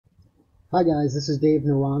Hi guys, this is Dave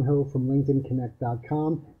Naranjo from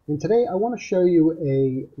LinkedInConnect.com, and today I want to show you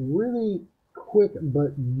a really quick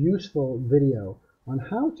but useful video on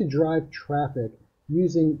how to drive traffic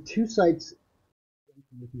using two sites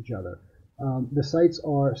with each other. The sites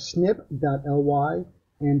are snip.ly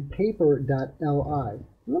and paper.li.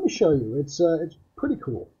 Let me show you. It's pretty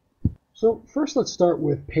cool. So first let's start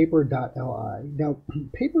with paper.li. Now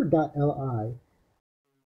paper.li,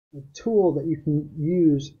 a tool that you can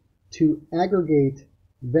use to aggregate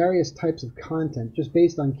various types of content just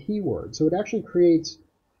based on keywords. So it actually creates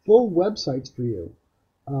full websites for you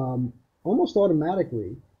almost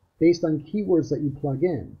automatically based on keywords that you plug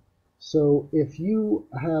in. So if you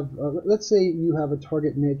have, let's say you have a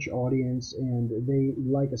target niche audience and they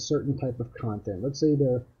like a certain type of content. Let's say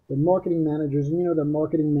they're marketing managers, and you know that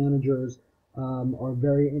marketing managers are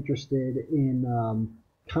very interested in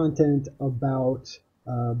content about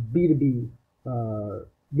B2B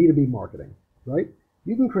marketing, right?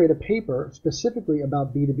 You can create a paper specifically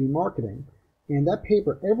about B2B marketing, and that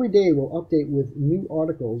paper every day will update with new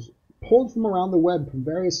articles pulled from around the web from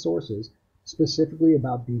various sources specifically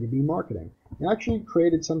about B2B marketing. I actually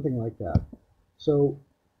created something like that. So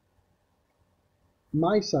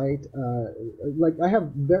my site, like I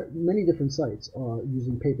have many different sites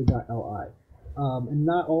using paper.li. And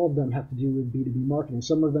not all of them have to do with B2B marketing.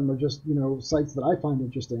 Some of them are just, sites that I find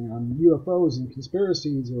interesting on UFOs and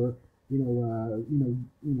conspiracies, or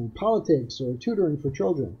politics, or tutoring for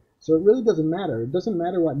children. So it really doesn't matter. It doesn't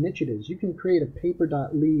matter what niche it is. You can create a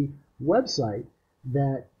paper.li website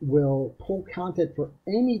that will pull content for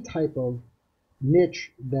any type of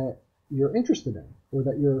niche that you're interested in, or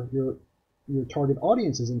that your target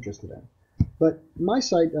audience is interested in. But my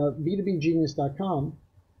site, b2bgenius.com,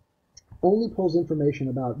 only pulls information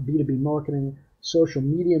about B2B marketing, social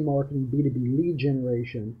media marketing, B2B lead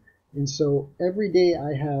generation. And so every day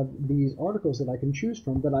I have these articles that I can choose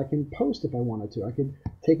from that I can post if I wanted to. I could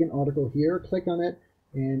take an article here, click on it,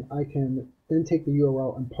 and I can then take the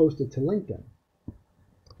URL and post it to LinkedIn.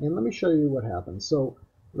 And let me show you what happens. So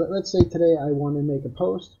let's say today I want to make a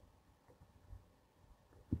post.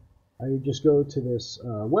 I just go to this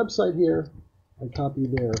website here. I copy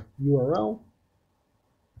their URL.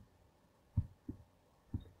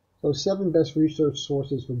 So 7 best research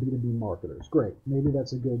sources for B2B marketers. Great. Maybe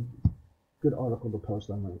that's a good article to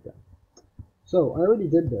post on LinkedIn. So I already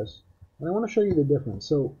did this, and I want to show you the difference.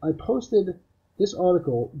 So I posted this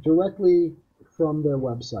article directly from their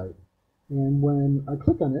website, and when I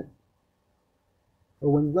click on it,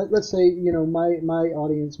 or when let's say my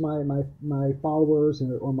audience, my followers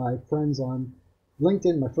or my friends on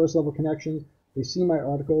LinkedIn, my first level connections, they see my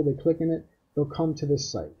article, they click in it, they'll come to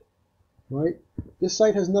this site. Right? This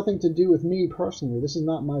site has nothing to do with me personally. This is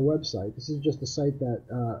not my website. This is just a site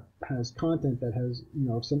that has content that has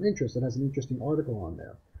some interest, that has an interesting article on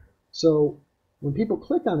there. So when people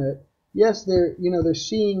click on it, yes, they're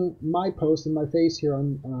seeing my post and my face here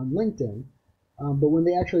on LinkedIn, but when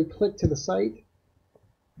they actually click to the site,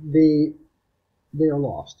 they are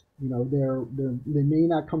lost. They may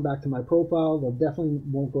not come back to my profile. They definitely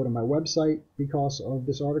won't go to my website because of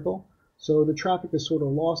this article. So the traffic is sort of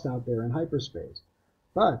lost out there in hyperspace.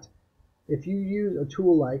 But if you use a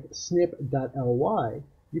tool like snip.ly,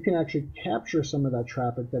 you can actually capture some of that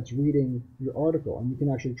traffic that's reading your article, and you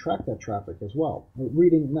can actually track that traffic as well.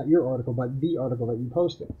 Reading not your article, but the article that you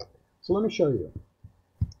posted. So let me show you.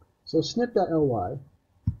 So snip.ly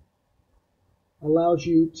allows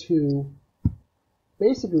you to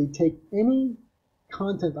basically take any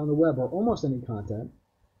content on the web, or almost any content.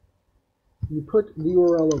 You put the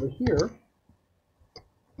URL over here,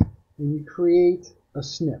 and you create a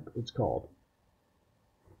snip, it's called.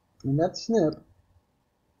 And that snip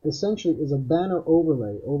essentially is a banner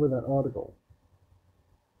overlay over that article.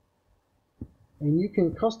 And you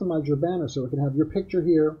can customize your banner so it can have your picture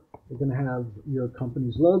here, it can have your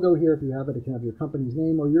company's logo here if you have it, it can have your company's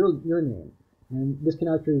name or your name. And this can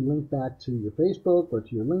actually link back to your Facebook or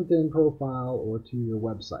to your LinkedIn profile or to your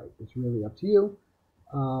website. It's really up to you.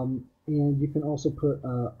 And you can also put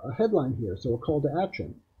a headline here, so a call to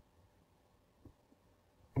action.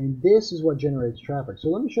 And this is what generates traffic. So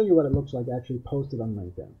let me show you what it looks like actually posted on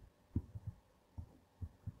LinkedIn.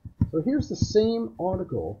 So here's the same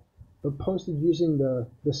article, but posted using the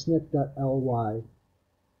snip.ly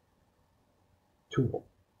tool.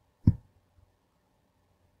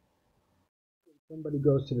 Somebody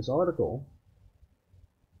goes to this article,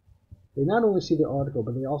 they not only see the article,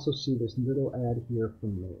 but they also see this little ad here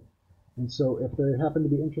from me. And so if they happen to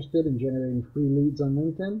be interested in generating free leads on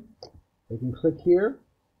LinkedIn, they can click here,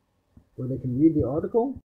 where they can read the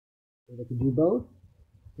article, or they can do both.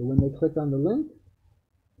 But when they click on the link,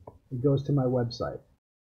 it goes to my website.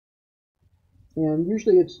 And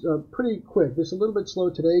usually it's pretty quick. It's a little bit slow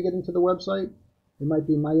today getting to the website. It might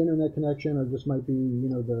be my internet connection, or just might be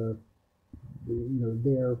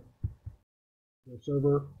their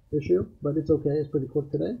server issue, but it's okay. It's pretty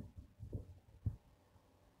quick today.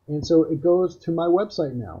 And so it goes to my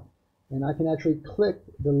website now, and I can actually click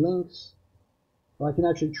the links, or I can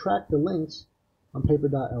actually track the links on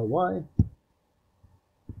paper.li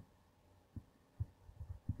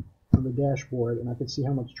on the dashboard, and I can see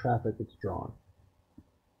how much traffic it's drawn.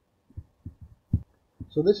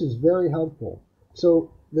 So this is very helpful.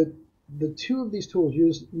 So the two of these tools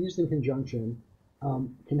used in conjunction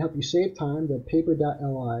can help you save time. The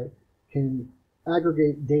paper.li can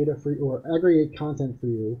aggregate data for you, or aggregate content for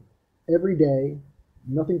you every day.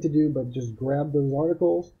 Nothing to do but just grab those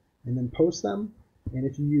articles and then post them. And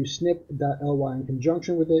if you use snip.ly in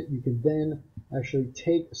conjunction with it, you can then actually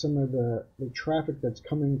take some of the traffic that's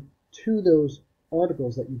coming to those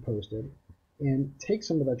articles that you posted and take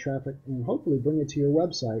some of that traffic and hopefully bring it to your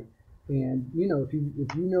website. And if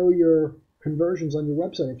you know your conversions on your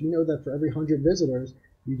website, if you know that for every 100 visitors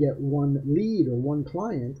you get one lead or one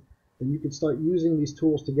client, then you can start using these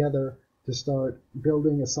tools together to start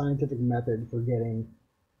building a scientific method for getting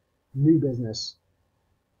new business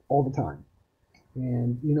all the time.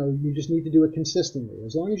 And you just need to do it consistently.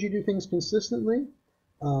 As long as you do things consistently,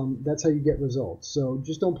 that's how you get results. So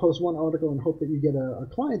just don't post one article and hope that you get a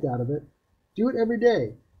client out of it. Do it every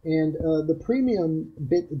day. And the premium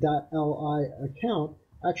bit.li account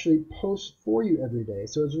actually posts for you every day.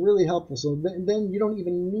 So it's really helpful. So then you don't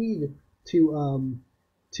even need to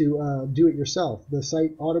do it yourself. The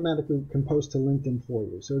site automatically can post to LinkedIn for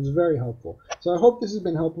you. So it's very helpful. So I hope this has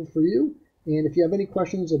been helpful for you. And if you have any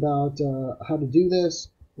questions about how to do this,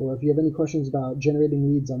 or if you have any questions about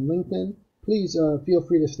generating leads on LinkedIn, please feel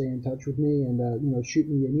free to stay in touch with me and shoot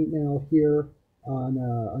me an email here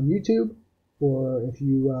on YouTube. Or if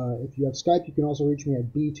you have Skype, you can also reach me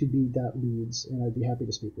at b2b.leads, and I'd be happy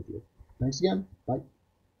to speak with you. Thanks again. Bye.